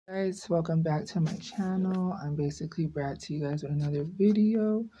Guys, welcome back to my channel. I'm basically brought to you guys with another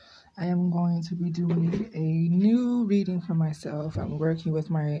video. I am going to be doing a new reading for myself. I'm working with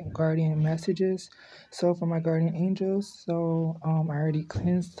my guardian messages, so for my guardian angels. I already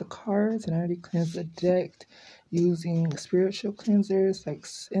cleansed the cards and I already cleansed the deck using spiritual cleansers like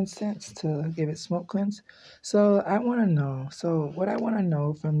incense to give it smoke cleanse. So I want to know, what I want to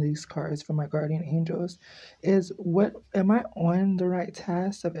know from these cards from my guardian angels is, what am I on the right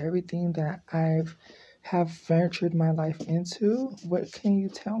task of everything that have ventured my life into? What can you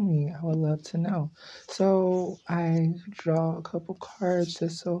tell me? I would love to know. So I draw a couple cards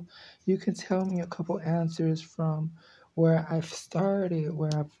just so you can tell me a couple answers from where I've started,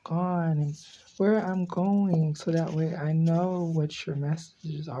 where I've gone, and where I'm going, so that way I know what your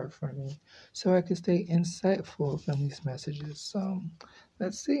messages are for me, so I can stay insightful from these messages. So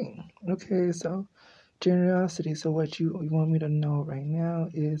let's see. Okay, so generosity. So what you want me to know right now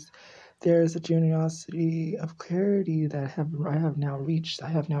is there's a generosity of clarity that I have now reached. I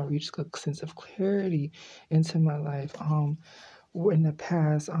have now reached a sense of clarity into my life. In the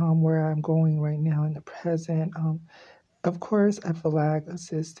past, where I'm going right now in the present. Of course, I feel like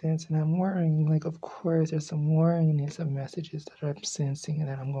assistance and I'm worrying. Like, of course, there's some worryingness of messages that I'm sensing and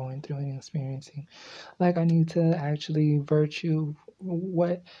that I'm going through and experiencing. Like, I need to actually virtue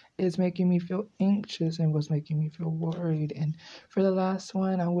what is making me feel anxious and what's making me feel worried. And for the last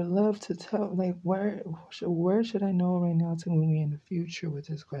one, I would love to tell, like, where should I know right now to move me in the future with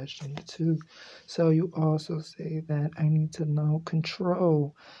this question too. So you also say that I need to know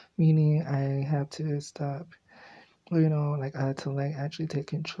control, meaning I have to stop, like I had to like actually take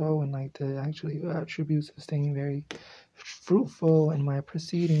control and like the actually attributes of staying very fruitful in my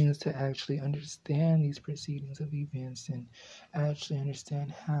proceedings, to actually understand these proceedings of events and actually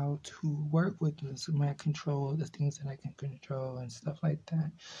understand how to work with this, my control, the things that I can control and stuff like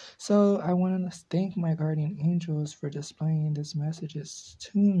that. So I want to thank my guardian angels for displaying these messages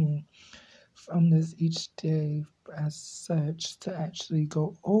to me from this each day as such, to actually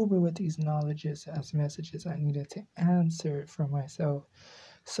go over with these knowledges as messages I needed to answer for myself.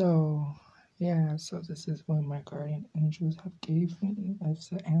 So yeah, so this is what my guardian angels have gave me as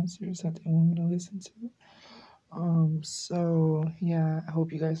the answers that they want me to listen to. So yeah, I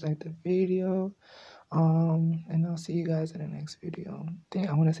hope you guys liked the video. And I'll see you guys in the next video.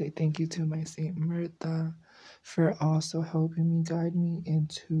 I want to say thank you to my Saint Mirtha for also helping me guide me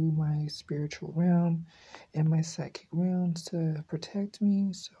into my spiritual realm and my psychic realms to protect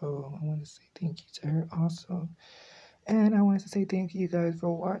me. So I want to say thank you to her also. And I want to say thank you guys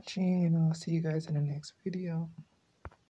for watching, and I'll see you guys in the next video.